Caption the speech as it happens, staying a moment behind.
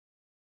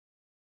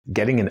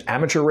Getting an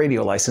amateur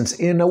radio license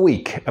in a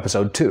week,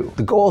 episode 2.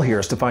 The goal here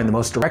is to find the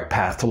most direct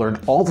path to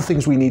learn all the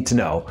things we need to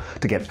know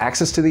to get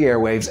access to the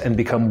airwaves and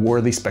become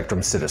worthy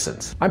Spectrum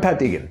citizens. I'm Pat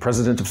Deegan,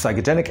 president of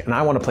Psychogenic, and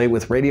I want to play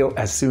with radio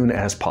as soon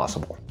as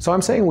possible. So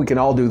I'm saying we can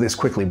all do this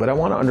quickly, but I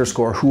want to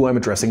underscore who I'm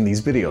addressing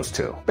these videos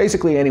to.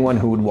 Basically anyone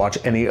who would watch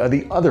any of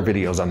the other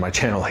videos on my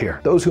channel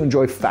here. Those who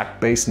enjoy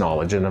fact-based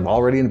knowledge and have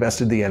already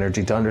invested the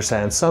energy to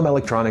understand some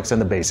electronics and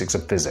the basics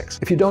of physics.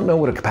 If you don't know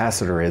what a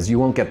capacitor is, you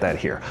won't get that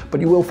here,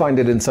 but you will find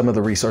it in some of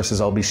the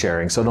resources I'll be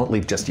sharing, so don't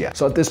leave just yet.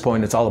 So at this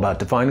point, it's all about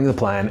defining the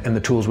plan and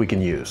the tools we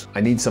can use. I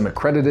need some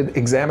accredited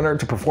examiner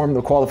to perform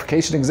the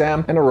qualification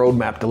exam and a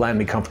roadmap to land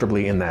me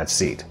comfortably in that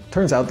seat.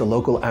 Turns out the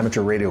local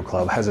amateur radio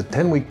club has a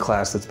 10-week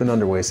class that's been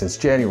underway since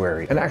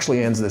January and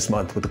actually ends this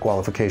month with the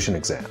qualification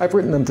exam. I've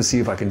written them to see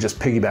if I can just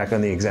piggyback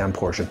on the exam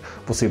portion.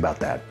 We'll see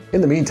about that.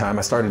 In the meantime,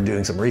 I started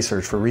doing some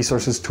research for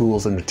resources,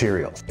 tools, and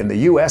materials. In the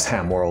US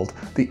ham world,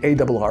 the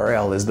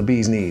ARRL is the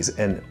bee's knees,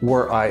 and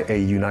were I a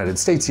United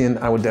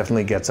Statesian, I would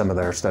definitely get some of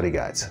their study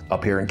guides.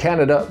 Up here in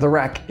Canada, the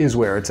RAC is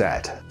where it's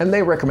at. And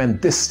they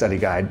recommend this study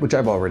guide, which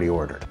I've already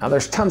ordered. Now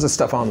there's tons of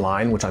stuff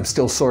online, which I'm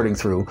still sorting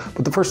through,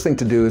 but the first thing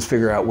to do is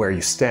figure out where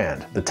you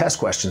stand. The test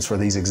questions for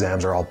these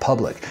exams are all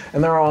public,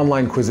 and there are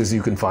online quizzes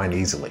you can find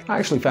easily. I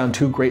actually found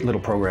two great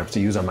little programs to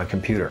use on my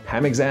computer.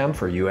 Ham Exam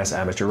for US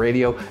Amateur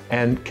Radio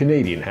and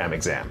Canadian Ham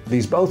Exam.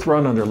 These both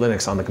run under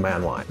Linux on the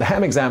command line. The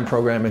Ham Exam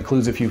program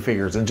includes a few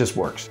figures and just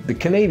works. The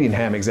Canadian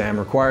Ham Exam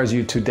requires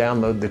you to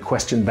download the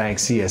question bank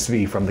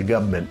CSV from the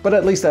government, but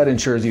at least that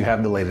ensures you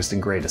have the latest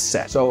and greatest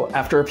set. So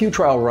after a few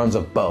trial runs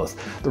of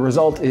both, the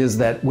result is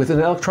that with an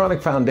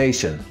electronic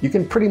foundation, you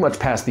can pretty much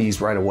pass these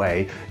right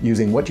away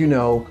using what you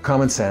know,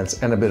 common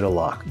sense, and a bit of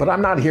luck. But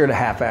I'm not here to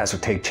half-ass or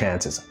take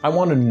chances. I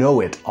want to know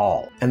it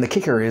all. And the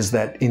kicker is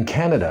that in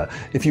Canada,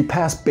 if you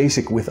pass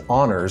basic with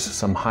honors,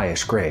 some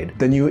highish grade,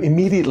 then you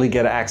immediately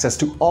get access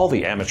to all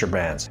the amateur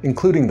bands,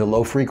 including the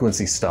low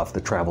frequency stuff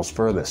that travels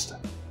furthest.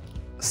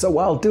 So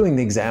while doing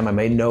the exam, I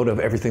made note of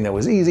everything that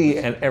was easy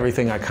and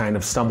everything I kind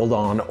of stumbled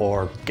on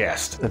or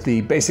guessed. That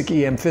the basic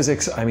EM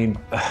physics, I mean,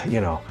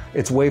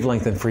 it's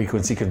wavelength and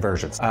frequency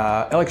conversions.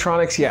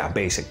 Electronics, yeah,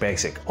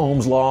 basic.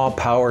 Ohm's law,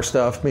 power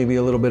stuff, maybe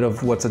a little bit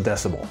of what's a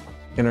decibel.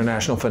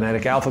 International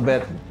Phonetic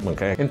Alphabet,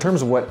 okay. In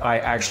terms of what I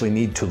actually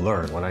need to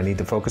learn, what I need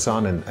to focus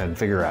on and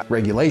figure out.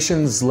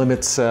 Regulations,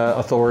 limits,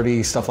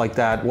 authority, stuff like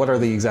that. What are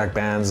the exact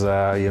bands,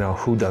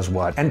 who does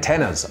what.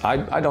 Antennas,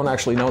 I don't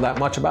actually know that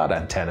much about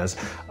antennas.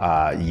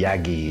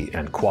 Yagi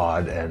and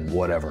quad and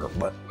whatever,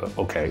 but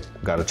okay,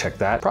 gotta check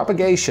that.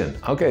 Propagation,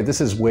 okay,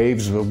 this is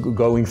waves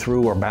going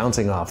through or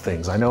bouncing off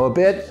things. I know a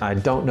bit, I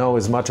don't know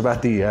as much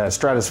about the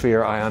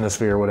stratosphere,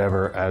 ionosphere,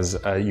 whatever, as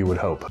you would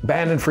hope.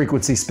 Band and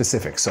frequency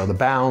specific, so the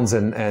bounds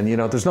and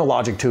there's no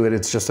logic to it.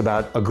 It's just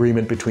about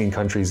agreement between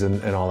countries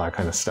and all that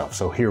kind of stuff.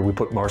 So here we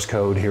put Morse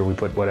code, here we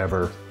put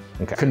whatever.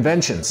 Okay.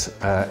 Conventions,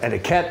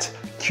 etiquette,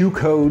 Q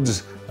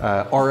codes,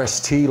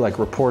 RST, like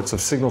reports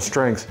of signal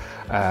strength,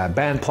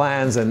 band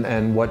plans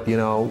and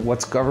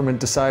what's government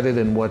decided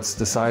and what's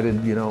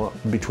decided,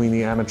 between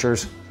the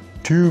amateurs.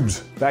 Tubes,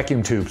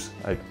 vacuum tubes.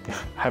 I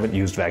haven't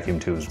used vacuum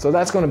tubes. So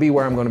that's going to be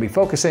where I'm going to be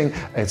focusing.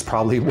 It's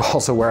probably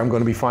also where I'm going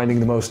to be finding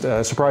the most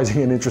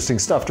surprising and interesting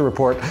stuff to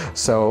report.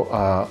 So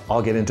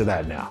I'll get into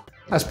that now.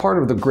 As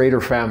part of the greater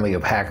family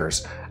of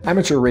hackers,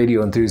 amateur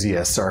radio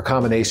enthusiasts are a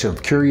combination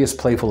of curious,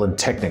 playful, and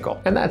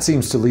technical, and that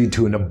seems to lead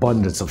to an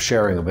abundance of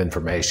sharing of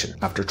information.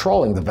 After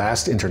trawling the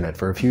vast internet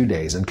for a few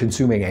days and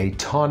consuming a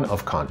ton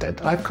of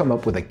content, I've come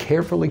up with a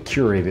carefully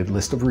curated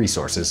list of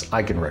resources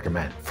I can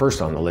recommend.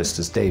 First on the list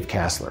is Dave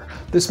Kassler.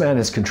 This man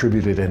has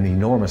contributed an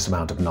enormous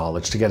amount of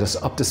knowledge to get us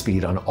up to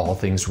speed on all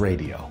things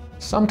radio.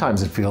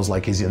 Sometimes it feels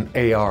like he's an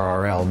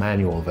ARRL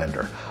manual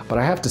vendor, but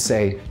I have to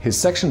say his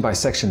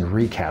section-by-section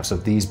recaps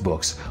of these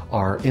books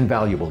are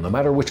invaluable no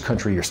matter which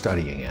country you're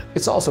studying in.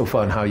 It's also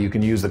fun how you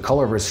can use the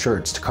color of his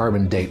shirts to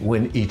carbon date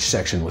when each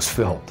section was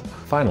filmed.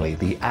 Finally,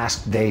 the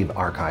Ask Dave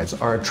archives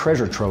are a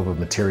treasure trove of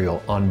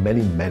material on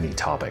many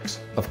topics.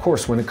 Of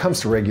course, when it comes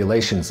to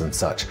regulations and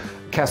such,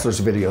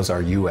 Kassler's videos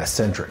are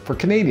US-centric. For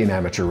Canadian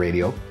amateur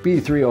radio,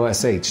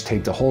 B3OSH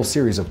taped a whole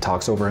series of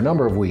talks over a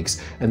number of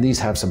weeks, and these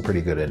have some pretty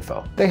good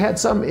info. They had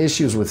some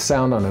issues with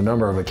sound on a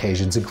number of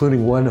occasions,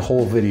 including one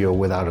whole video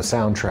without a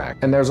soundtrack,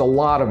 and there's a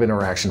lot of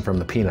interaction from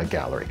the peanut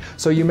gallery,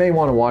 so you may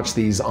want to watch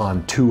these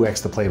on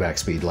 2x the playback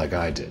speed like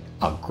I did.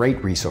 A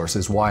great resource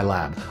is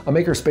YLab, a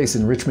makerspace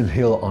in Richmond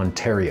Hill,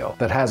 Ontario,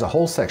 that has a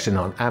whole section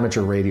on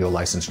amateur radio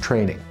license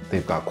training.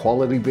 They've got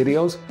quality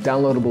videos,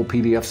 downloadable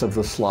PDFs of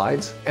the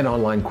slides, and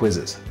online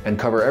quizzes, and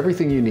cover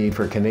everything you need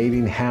for a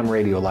Canadian ham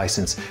radio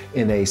license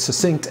in a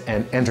succinct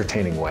and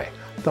entertaining way.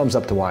 Thumbs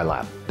up to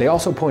YLab. They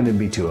also pointed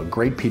me to a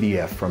great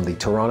PDF from the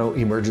Toronto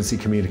Emergency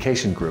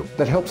Communication Group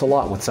that helps a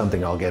lot with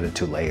something I'll get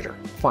into later.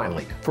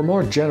 Finally, for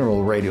more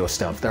general radio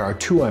stuff, there are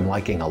two I'm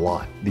liking a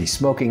lot. The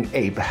Smoking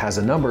Ape has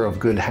a number of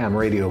good ham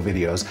radio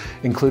videos,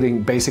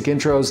 including basic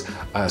intros,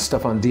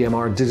 stuff on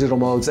DMR digital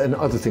modes, and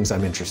other things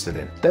I'm interested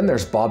in. Then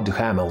there's Bob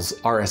Duhamel's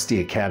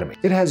RSD Academy.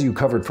 It has you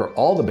covered for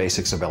all the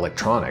basics of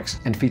electronics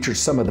and features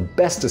some of the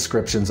best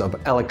descriptions of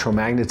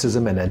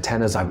electromagnetism and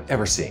antennas I've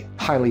ever seen.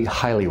 Highly,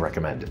 highly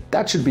recommended.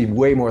 That should be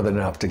way more than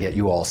enough to get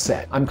you all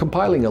set. I'm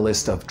compiling a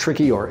list of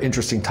tricky or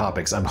interesting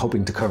topics I'm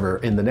hoping to cover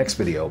in the next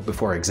video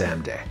before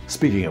exam day.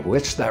 Speaking of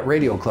which, that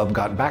radio club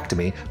got back to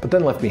me, but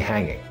then left me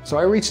hanging. So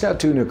I reached out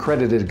to an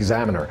accredited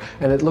examiner,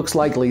 and it looks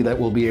likely that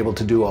we'll be able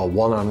to do a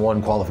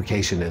one-on-one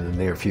qualification in the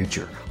near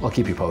future. I'll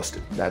keep you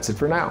posted. That's it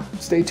for now.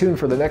 Stay tuned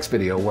for the next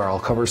video where I'll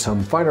cover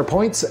some finer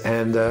points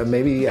and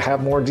maybe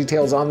have more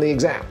details on the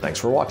exam. Thanks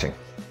for watching.